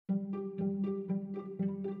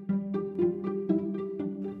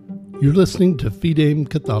You're listening to Fidem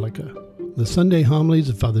Catholica, the Sunday homilies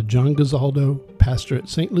of Father John Gazaldo, pastor at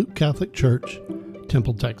St. Luke Catholic Church,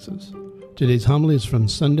 Temple, Texas. Today's homily is from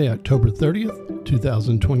Sunday, October 30th,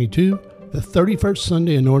 2022, the 31st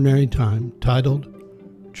Sunday in Ordinary Time, titled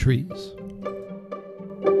Trees.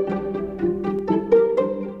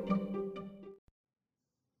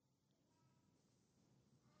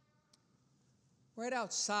 Right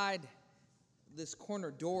outside this corner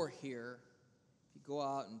door here, if you go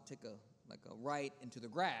out and take a right into the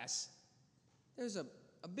grass, there's a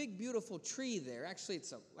big beautiful tree there. Actually,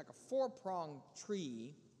 it's like a four-pronged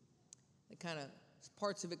tree. It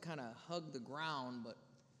parts of it kind of hug the ground, but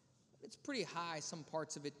it's pretty high, some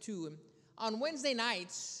parts of it too. And on Wednesday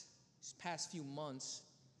nights, these past few months,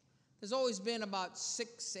 there's always been about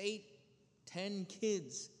 6, 8, 10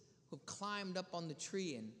 kids who've climbed up on the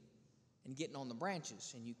tree and getting on the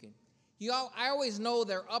branches. And I always know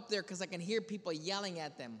they're up there because I can hear people yelling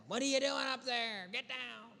at them, "What are you doing up there? Get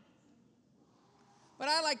down." But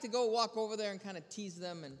I like to go walk over there and kind of tease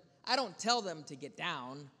them, and I don't tell them to get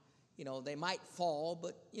down. You know, they might fall,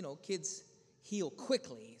 but, kids heal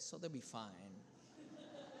quickly, so they'll be fine.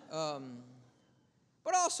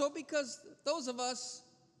 But also because those of us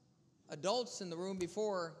adults in the room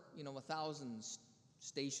before, 1,000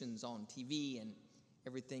 stations on TV and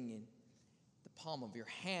everything in the palm of your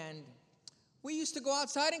hand, we used to go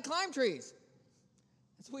outside and climb trees.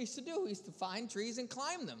 That's what we used to do. We used to find trees and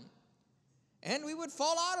climb them. And we would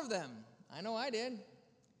fall out of them. I know I did.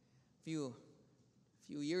 A few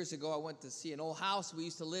years ago, I went to see an old house we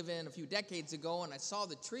used to live in a few decades ago, and I saw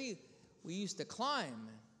the tree we used to climb.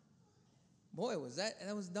 Boy,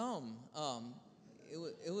 that was dumb.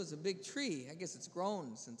 It was a big tree. I guess it's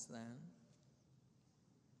grown since then.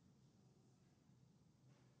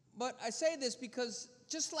 But I say this because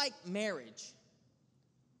just like marriage,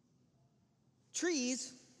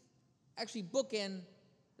 trees actually bookend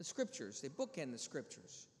the Scriptures. They bookend the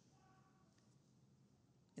Scriptures.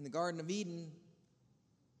 In the Garden of Eden,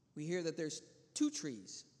 we hear that there's 2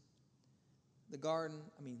 trees. The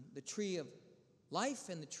tree of life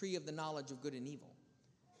and the tree of the knowledge of good and evil.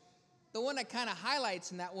 The one that kind of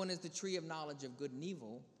highlights in that one is the tree of knowledge of good and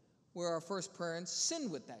evil, where our first parents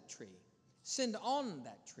sinned with that tree, sinned on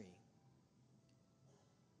that tree.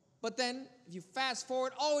 But then, if you fast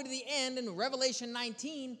forward all the way to the end, in Revelation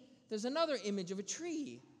 19, there's another image of a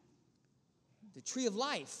tree, the tree of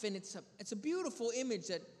life. And it's a beautiful image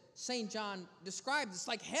that St. John describes. It's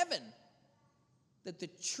like heaven, that the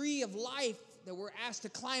tree of life that we're asked to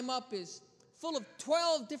climb up is full of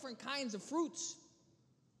 12 different kinds of fruits.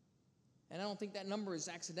 And I don't think that number is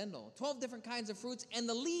accidental. 12 different kinds of fruits, and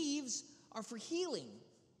the leaves are for healing.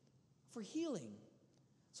 For healing.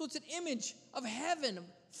 So it's an image of heaven, of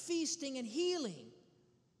feasting and healing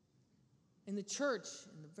in the church,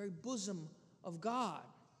 in the very bosom of God.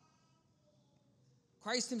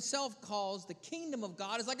 Christ himself calls the kingdom of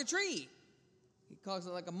God is like a tree. He calls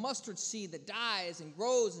it like a mustard seed that dies and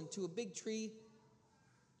grows into a big tree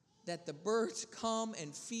that the birds come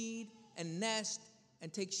and feed and nest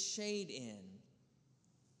and take shade in.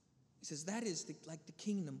 He says that is like the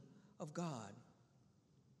kingdom of God.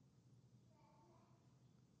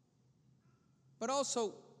 But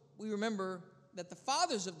also, we remember that the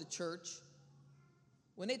fathers of the church,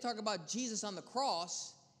 when they talk about Jesus on the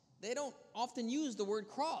cross, they don't often use the word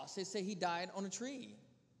cross. They say he died on a tree,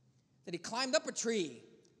 that he climbed up a tree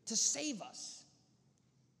to save us.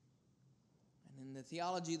 And in the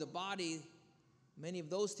theology of the body, many of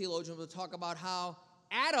those theologians will talk about how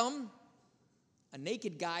Adam, a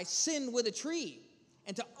naked guy, sinned with a tree.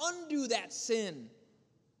 And to undo that sin,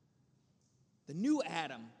 the new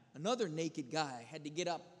Adam, another naked guy, had to get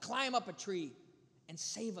up, climb up a tree, and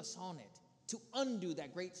save us on it to undo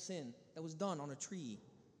that great sin that was done on a tree.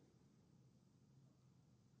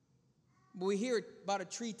 But we hear about a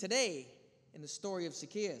tree today in the story of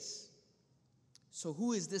Zacchaeus. So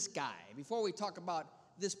who is this guy? Before we talk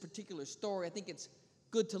about this particular story, I think it's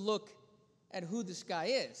good to look at who this guy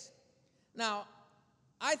is. Now,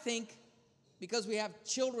 I think because we have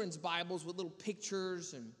children's Bibles with little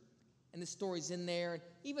pictures and the stories in there, and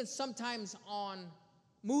even sometimes on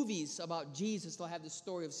movies about Jesus, they'll have the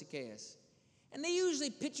story of Zacchaeus. And they usually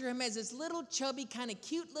picture him as this little chubby, kind of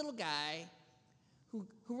cute little guy who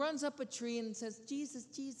runs up a tree and says, "Jesus,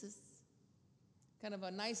 Jesus." Kind of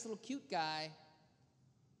a nice little cute guy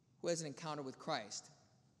who has an encounter with Christ.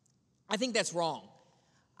 I think that's wrong.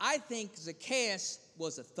 I think Zacchaeus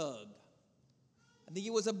was a thug. I think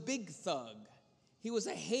he was a big thug. He was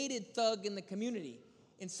a hated thug in the community.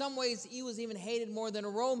 In some ways, he was even hated more than the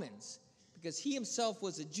Romans because he himself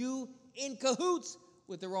was a Jew in cahoots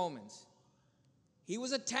with the Romans. He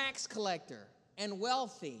was a tax collector and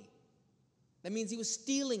wealthy. That means he was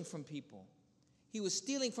stealing from people. He was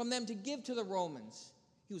stealing from them to give to the Romans.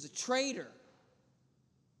 He was a traitor.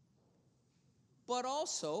 But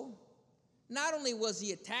also, not only was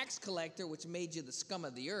he a tax collector, which made you the scum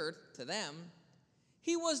of the earth to them,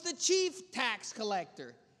 he was the chief tax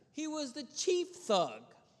collector. He was the chief thug.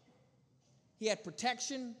 He had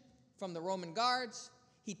protection from the Roman guards.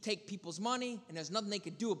 He'd take people's money, and there's nothing they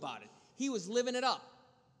could do about it. He was living it up.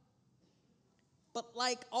 But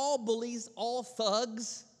like all bullies, all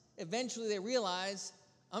thugs, eventually they realize,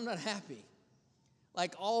 I'm not happy.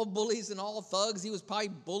 Like all bullies and all thugs, he was probably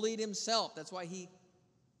bullied himself. That's why he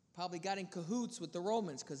probably got in cahoots with the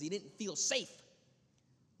Romans, because he didn't feel safe.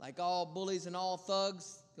 Like all bullies and all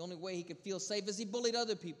thugs, the only way he could feel safe is he bullied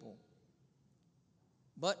other people.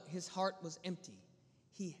 But his heart was empty.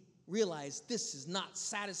 He realized, this is not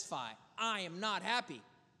satisfied. I am not happy.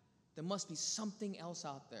 There must be something else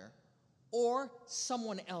out there, or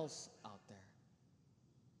someone else out there.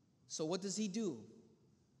 So what does he do?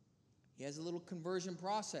 He has a little conversion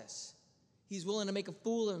process. He's willing to make a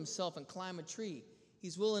fool of himself and climb a tree.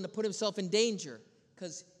 He's willing to put himself in danger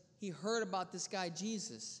because he heard about this guy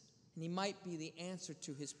Jesus, and he might be the answer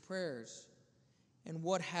to his prayers. And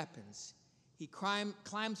what happens? He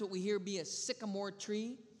climbs what we hear be a sycamore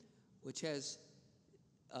tree, which has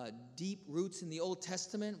deep roots in the Old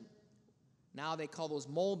Testament. Now they call those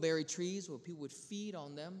mulberry trees, where people would feed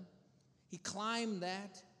on them. He climbed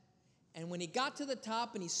that, and when he got to the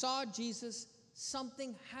top and he saw Jesus,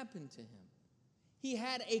 something happened to him. He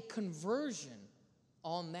had a conversion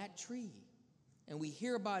on that tree, and we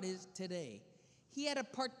hear about it today. He had a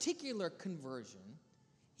particular conversion.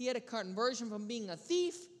 He had a conversion from being a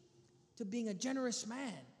thief to being a generous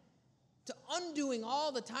man, to undoing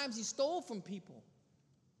all the times he stole from people.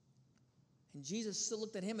 And Jesus still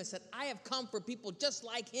looked at him and said, I have come for people just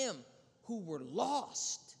like him who were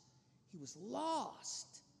lost. He was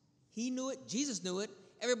lost. He knew it. Jesus knew it.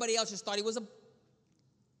 Everybody else just thought he was a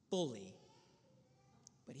bully.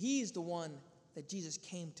 But he's the one that Jesus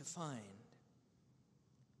came to find.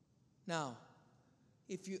 Now,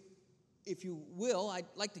 if you will, I'd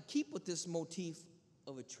like to keep with this motif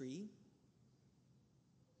of a tree.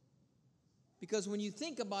 Because when you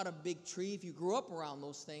think about a big tree, if you grew up around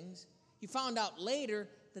those things, you found out later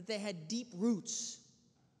that they had deep roots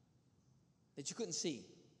that you couldn't see.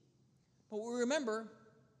 But we remember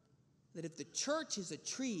that if the church is a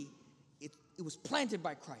tree, it was planted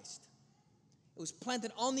by Christ. It was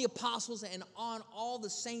planted on the apostles and on all the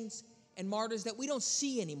saints and martyrs that we don't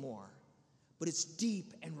see anymore. But it's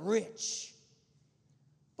deep and rich.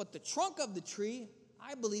 But the trunk of the tree,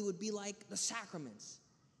 I believe, would be like the sacraments.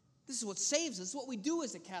 This is what saves us. This is what we do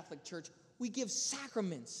as a Catholic Church. We give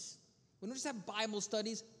sacraments. We don't just have Bible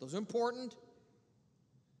studies. Those are important.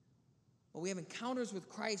 But we have encounters with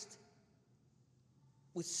Christ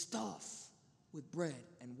with stuff, with bread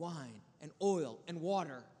and wine and oil and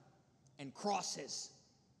water and crosses.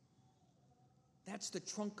 That's the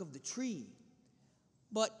trunk of the tree.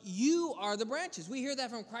 But you are the branches. We hear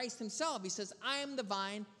that from Christ himself. He says, I am the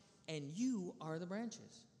vine and you are the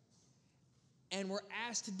branches. And we're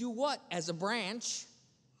asked to do what as a branch?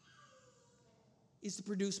 Is to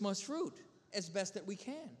produce much fruit as best that we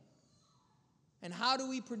can. And how do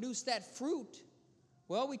we produce that fruit?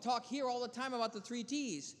 Well, we talk here all the time about the 3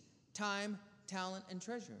 T's: time, talent, and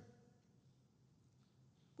treasure.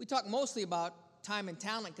 We talk mostly about time and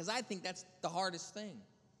talent because I think that's the hardest thing.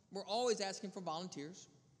 We're always asking for volunteers,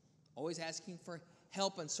 always asking for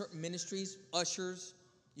help in certain ministries, ushers,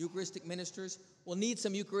 Eucharistic ministers. We'll need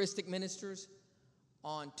some Eucharistic ministers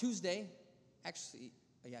on Tuesday.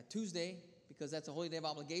 Tuesday, because that's a holy day of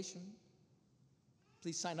obligation.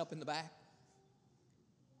 Please sign up in the back.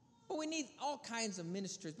 But we need all kinds of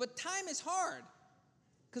ministers. But time is hard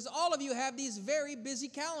because all of you have these very busy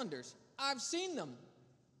calendars. I've seen them.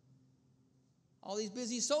 All these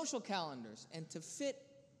busy social calendars. And to fit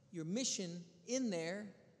your mission in there,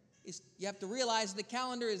 you have to realize the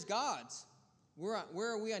calendar is God's. Where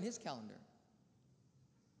are we on his calendar?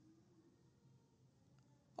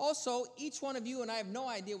 Also, each one of you, and I have no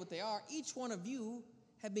idea what they are, each one of you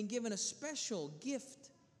have been given a special gift,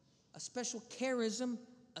 a special charism,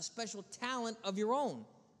 a special talent of your own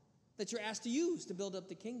that you're asked to use to build up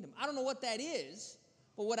the kingdom. I don't know what that is,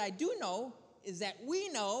 but what I do know is that we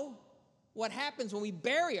know what happens when we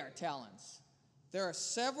bury our talents. There are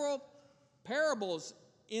several parables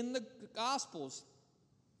in the Gospels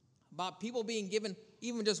about people being given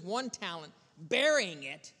even just one talent, burying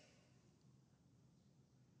it,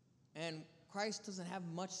 and Christ doesn't have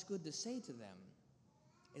much good to say to them.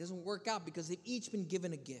 It doesn't work out because they've each been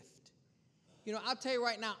given a gift. You know, I'll tell you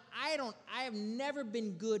right now, I have never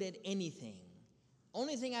been good at anything.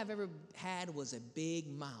 Only thing I've ever had was a big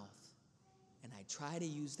mouth, and I try to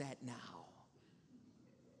use that now.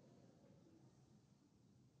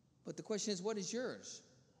 But the question is, what is yours?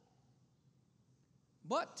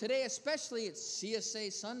 But today especially, it's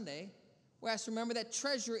CSA Sunday. We have to remember that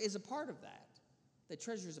treasure is a part of that. The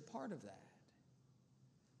treasure is a part of that.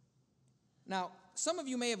 Now, some of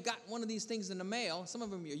you may have gotten one of these things in the mail. Some of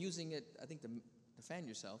them you're using it, I think, to fan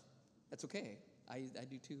yourself. That's okay. I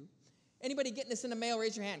do too. Anybody getting this in the mail,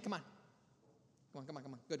 raise your hand. Come on. Come on.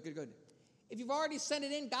 Good. If you've already sent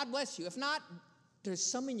it in, God bless you. If not, there's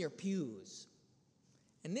some in your pews.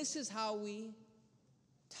 And this is how we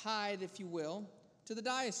tithe, if you will, to the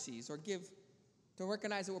diocese, or give to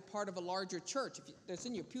recognize that we're part of a larger church. If it's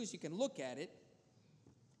in your pews, you can look at it.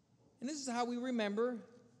 And this is how we remember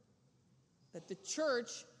that the church,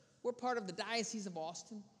 we're part of the Diocese of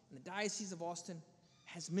Austin, and the Diocese of Austin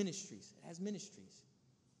has ministries. It has ministries.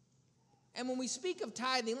 And when we speak of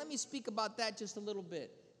tithing, let me speak about that just a little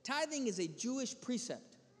bit. Tithing is a Jewish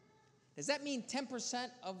precept. Does that mean 10%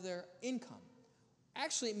 of their income?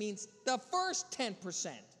 Actually, it means the first 10%.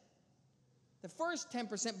 The first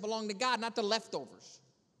 10% belong to God, not the leftovers.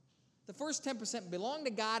 The first 10% belong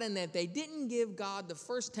to God, and that they didn't give God the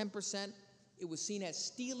first 10%, it was seen as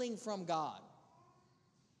stealing from God.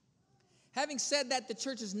 Having said that, the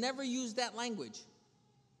church has never used that language.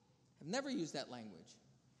 Have never used that language.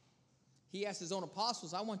 He asked his own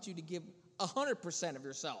apostles, I want you to give 100% of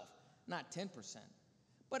yourself, not 10%.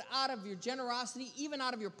 But out of your generosity, even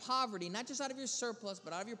out of your poverty, not just out of your surplus,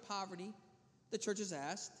 but out of your poverty, the church has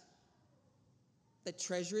asked that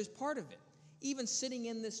treasure is part of it. Even sitting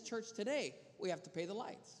in this church today, we have to pay the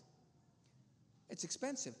lights. It's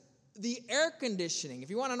expensive. The air conditioning, if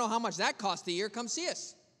you want to know how much that costs a year, come see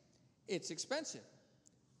us. It's expensive.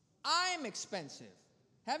 I'm expensive.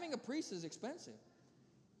 Having a priest is expensive.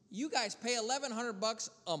 You guys pay $1,100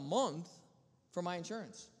 a month for my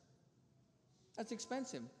insurance. That's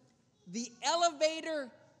expensive. The elevator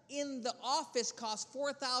in the office costs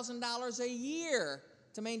 $4,000 a year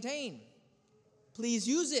to maintain. Please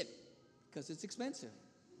use it, because it's expensive.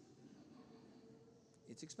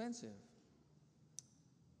 It's expensive.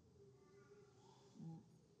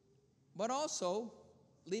 But also,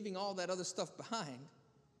 leaving all that other stuff behind,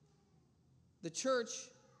 the church,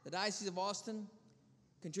 the Diocese of Austin,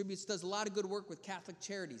 does a lot of good work with Catholic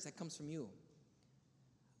Charities. That comes from you.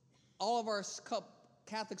 All of our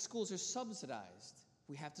Catholic schools are subsidized.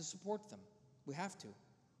 We have to support them. We have to.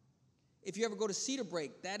 If you ever go to Cedar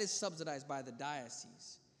Break, that is subsidized by the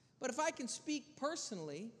diocese. But if I can speak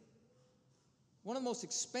personally, one of the most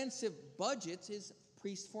expensive budgets is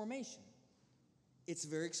priest formation. It's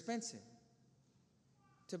very expensive.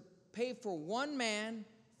 To pay for one man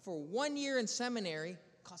for 1 year in seminary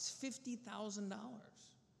costs $50,000.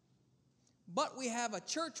 But we have a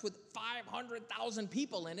church with 500,000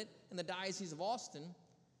 people in it in the Diocese of Austin.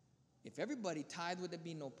 If everybody tithed, would there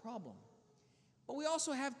be no problem? But we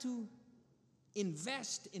also have to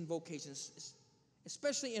invest in vocations,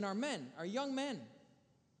 especially in our men, our young men.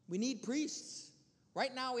 We need priests.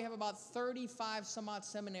 Right now we have about 35 some odd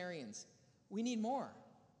seminarians. We need more.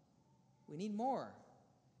 We need more.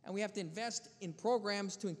 And we have to invest in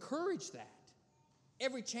programs to encourage that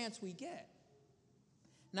every chance we get.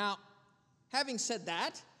 Now, having said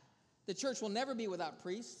that, the church will never be without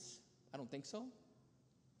priests. I don't think so.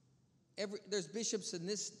 There's bishops in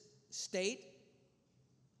this state.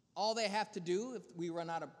 All they have to do, if we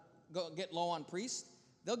get low on priests,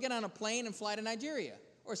 they'll get on a plane and fly to Nigeria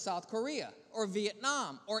or South Korea or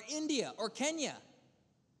Vietnam or India or Kenya.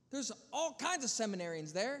 There's all kinds of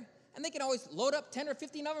seminarians there, and they can always load up 10 or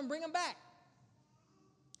 15 of them and bring them back.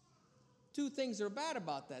 Two things are bad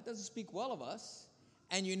about that. It doesn't speak well of us.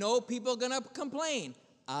 And you know people are going to complain.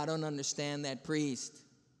 I don't understand that priest.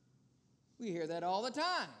 We hear that all the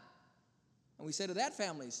time. And we say to that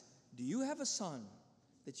families, do you have a son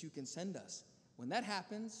that you can send us? When that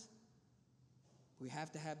happens, we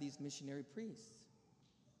have to have these missionary priests.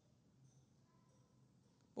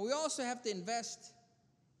 But we also have to invest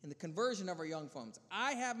in the conversion of our young folks.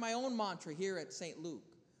 I have my own mantra here at St. Luke.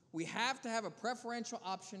 We have to have a preferential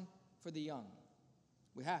option for the young.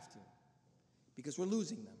 We have to, because we're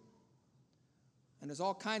losing them. And there's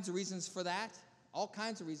all kinds of reasons for that,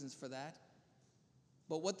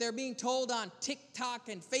 But what they're being told on TikTok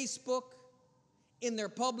and Facebook, in their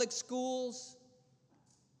public schools,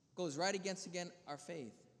 goes right against, again, our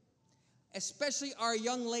faith. Especially our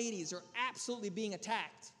young ladies are absolutely being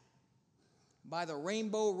attacked by the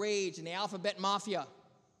Rainbow Rage and the Alphabet Mafia.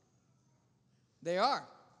 They are.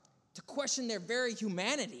 To question their very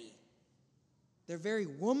humanity. their very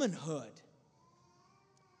womanhood.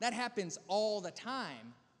 That happens all the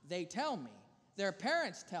time, they tell me. Their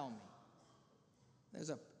parents tell me.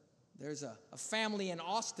 There's a family in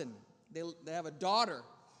Austin. They have a daughter.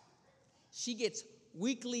 She gets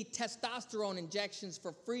weekly testosterone injections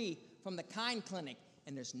for free from the Kind Clinic,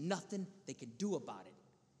 and there's nothing they can do about it.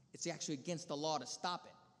 It's actually against the law to stop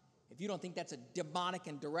it. If you don't think that's a demonic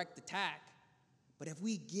and direct attack, but have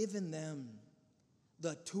we given them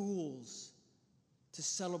the tools to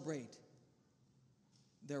celebrate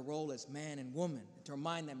their role as man and woman, to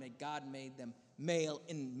remind them that God made them male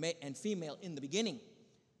and female in the beginning?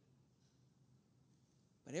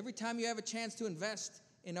 But every time you have a chance to invest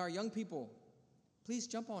in our young people, please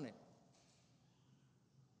jump on it.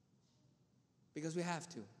 Because we have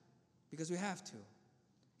to. Because we have to.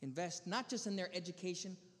 Invest not just in their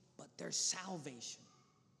education, but their salvation.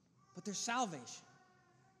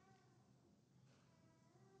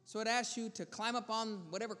 So I'd ask you to climb up on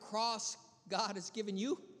whatever cross God has given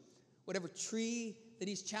you, whatever tree that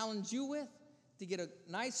He's challenged you with, to get a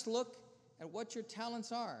nice look at what your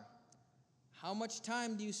talents are. How much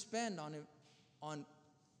time do you spend on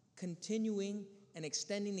continuing and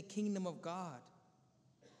extending the kingdom of God?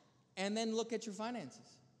 And then look at your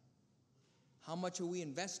finances. How much are we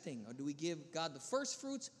investing? Or do we give God the first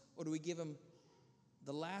fruits, or do we give Him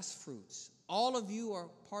the last fruits? All of you are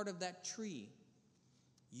part of that tree.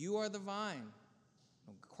 You are the vine.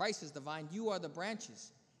 Christ is the vine. You are the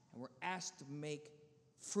branches. And we're asked to make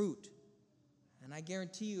fruit. And I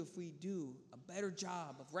guarantee you, if we do a better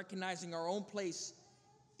job of recognizing our own place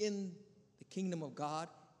in the kingdom of God,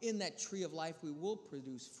 in that tree of life, we will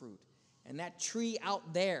produce fruit. And that tree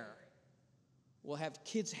out there will have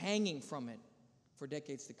kids hanging from it for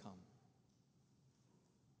decades to come.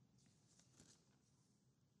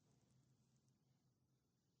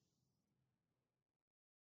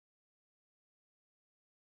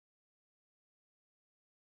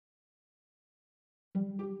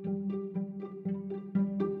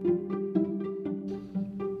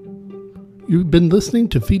 You've been listening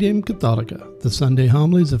to Fidem Catholica, the Sunday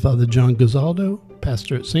homilies of Father John Gazaldo,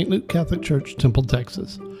 pastor at St. Luke Catholic Church, Temple,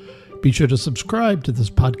 Texas. Be sure to subscribe to this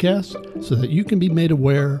podcast so that you can be made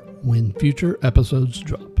aware when future episodes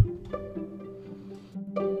drop.